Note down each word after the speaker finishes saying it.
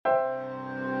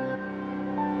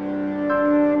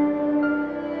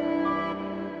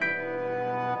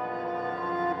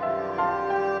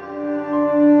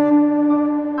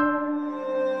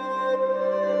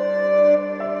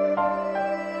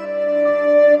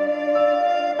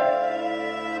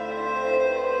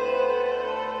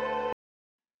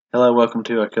Hello, welcome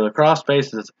to Killer Cross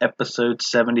Space. This is episode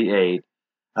 78.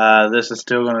 This is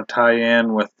still going to tie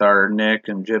in with our Nick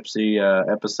and Gypsy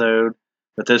episode,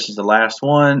 but this is the last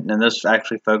one, and this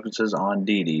actually focuses on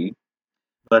Dee Dee.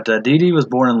 But Dee Dee was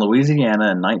born in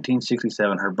Louisiana in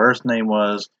 1967. Her birth name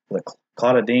was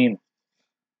Claudine.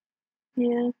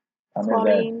 Yeah, I know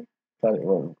that.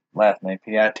 Claudine. Last name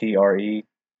Pitre.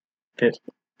 Pit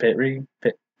Pitre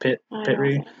Pitre.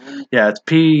 I Yeah, it's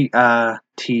Pitre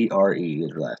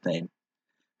is her last name.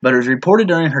 But it was reported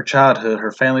during her childhood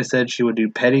her family said she would do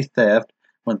petty theft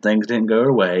when things didn't go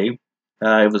her way.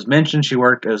 It was mentioned she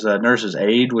worked as a nurse's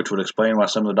aide, which would explain why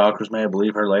some of the doctors may have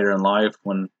believed her later in life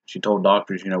when she told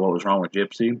doctors, what was wrong with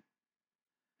Gypsy.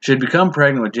 She had become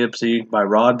pregnant with Gypsy by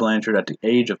Rod Blanchard at the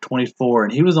age of 24,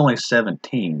 and he was only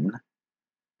 17.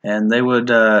 And they would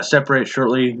separate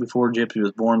shortly before Gypsy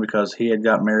was born because he had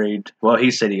got married. Well,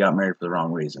 he said he got married for the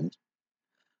wrong reasons.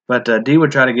 But Dee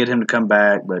would try to get him to come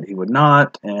back, but he would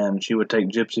not, and she would take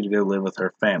Gypsy to go live with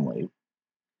her family.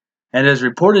 And as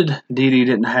reported, Dee Dee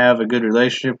didn't have a good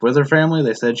relationship with her family.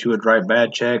 They said she would write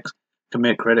bad checks,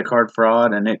 commit credit card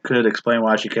fraud, and it could explain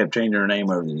why she kept changing her name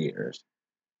over the years.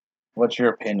 What's your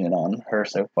opinion on her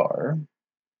so far?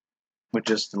 With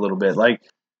just a little bit.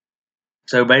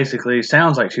 So basically,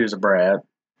 sounds like she was a brat,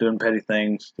 doing petty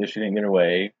things if she didn't get her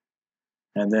way,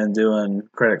 and then doing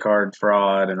credit card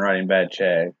fraud and writing bad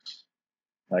checks.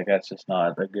 That's just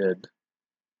not a good,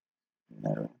 you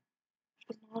know,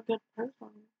 she's not a good person.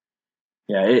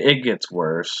 Yeah, it gets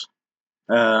worse.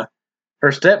 Uh, Her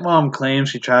stepmom claims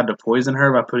she tried to poison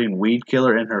her by putting weed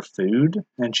killer in her food,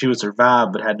 and she would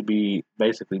survive but had to be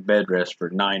basically bed rest for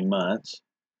 9 months.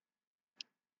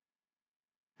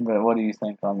 But what do you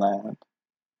think on that?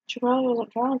 She probably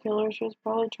wasn't trying to kill her. She was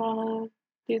probably trying to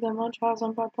do the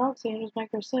Munchausen by proxy and just make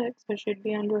her sick so she'd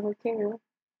be under her care.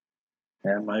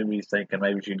 Yeah, maybe thinking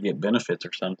maybe she'd get benefits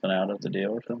or something out of the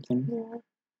deal or something. Yeah.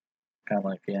 Kind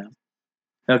of yeah.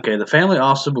 Okay, the family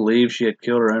also believes she had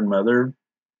killed her own mother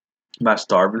by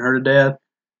starving her to death.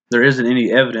 There isn't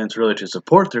any evidence really to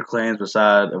support their claims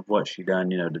beside of what she done,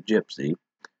 to Gypsy.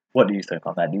 What do you think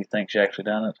on that? Do you think she actually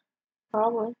done it?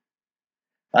 Probably.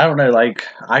 I don't know,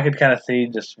 I could kind of see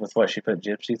just with what she put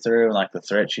Gypsy through and the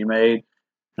threat she made.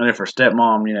 And if her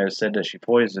stepmom, said that she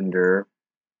poisoned her,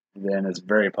 then it's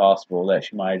very possible that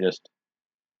she might just,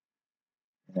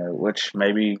 which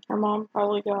maybe, Her mom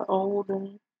probably got old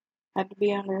and had to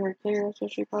be under her care, so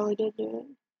she probably did do it.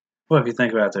 well, if you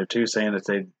think about it, there too, saying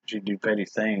that she'd do petty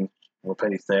things, or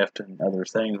petty theft and other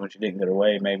things when she didn't get her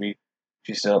way, maybe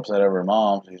she's still upset over her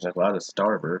mom, so she's like, well, I'll just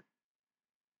starve her.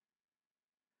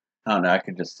 I don't know, I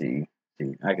could just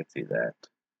I could see that.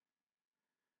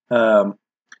 Um,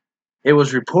 It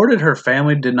was reported her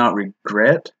family did not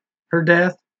regret her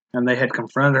death, and they had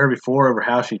confronted her before over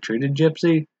how she treated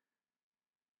Gypsy.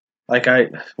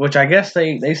 Which I guess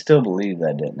they still believe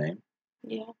that, didn't they?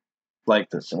 Yeah.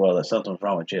 That something was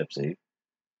wrong with Gypsy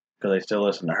because they still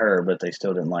listened to her, but they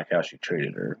still didn't like how she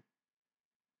treated her.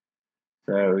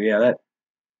 So yeah,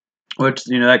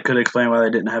 that could explain why they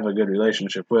didn't have a good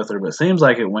relationship with her. But it seems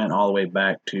like it went all the way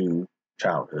back to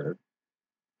childhood.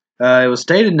 It was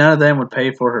stated none of them would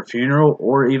pay for her funeral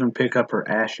or even pick up her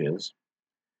ashes.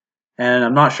 And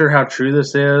I'm not sure how true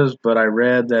this is, but I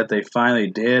read that they finally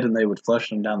did, and they would flush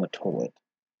them down the toilet.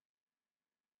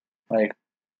 Like,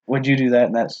 would you do that?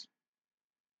 And that's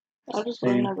I just would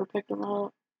have see, never picked them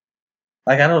up.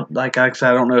 I don't like I said,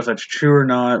 I don't know if that's true or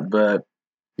not, but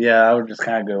yeah, I would just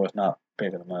kind of go with not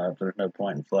picking them up. There's no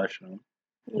point in flushing them.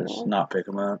 Just Yeah. not pick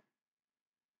them up.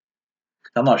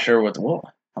 I'm not sure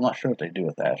I'm not sure what they do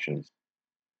with ashes.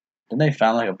 Didn't they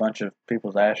find a bunch of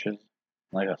people's ashes,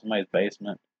 somebody's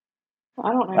basement?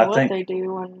 I don't know I what think they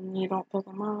do when you don't pick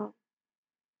them up.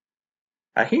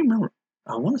 I can't remember.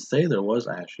 I want to say there was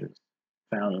ashes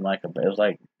found in it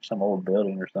was some old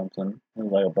building or something. There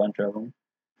was a bunch of them.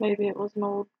 Maybe it was an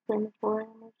old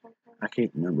crematorium or something. I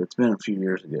can't remember. It's been a few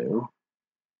years ago.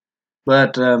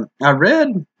 But I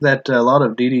read that a lot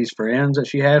of Dee Dee's friends that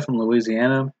she had from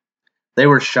Louisiana, they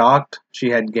were shocked she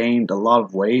had gained a lot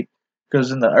of weight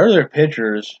because in the earlier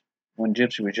pictures when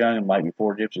Gypsy was young and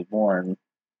before Gypsy was born,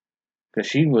 because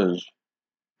she was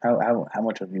how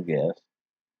much would you guess?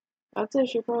 I'd say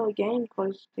she probably gained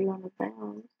close to 200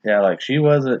 pounds. Yeah, she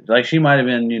wasn't she might have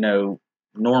been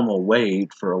normal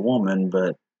weight for a woman,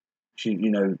 but she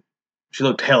she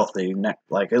looked healthy.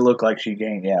 It looked like she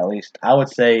gained at least I would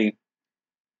say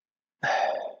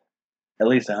at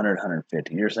least 100,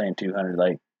 150. You're saying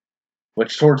 200,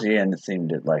 which towards the end it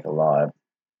seemed like a lot.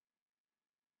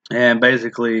 And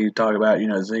basically talk about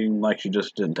it seemed like she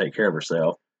just didn't take care of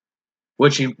herself,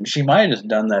 which she might have just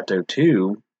done that though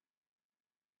too.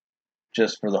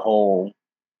 just for the whole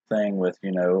thing with,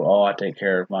 oh, I take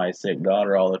care of my sick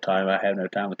daughter all the time. I have no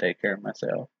time to take care of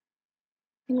myself.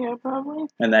 Yeah, probably.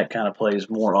 And that kind of plays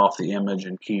more off the image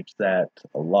and keeps that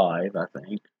alive, I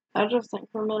think. I just think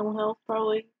her mental health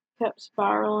probably kept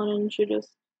spiraling and she just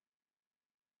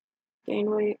gained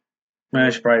weight.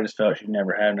 She probably just felt she'd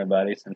never had nobody since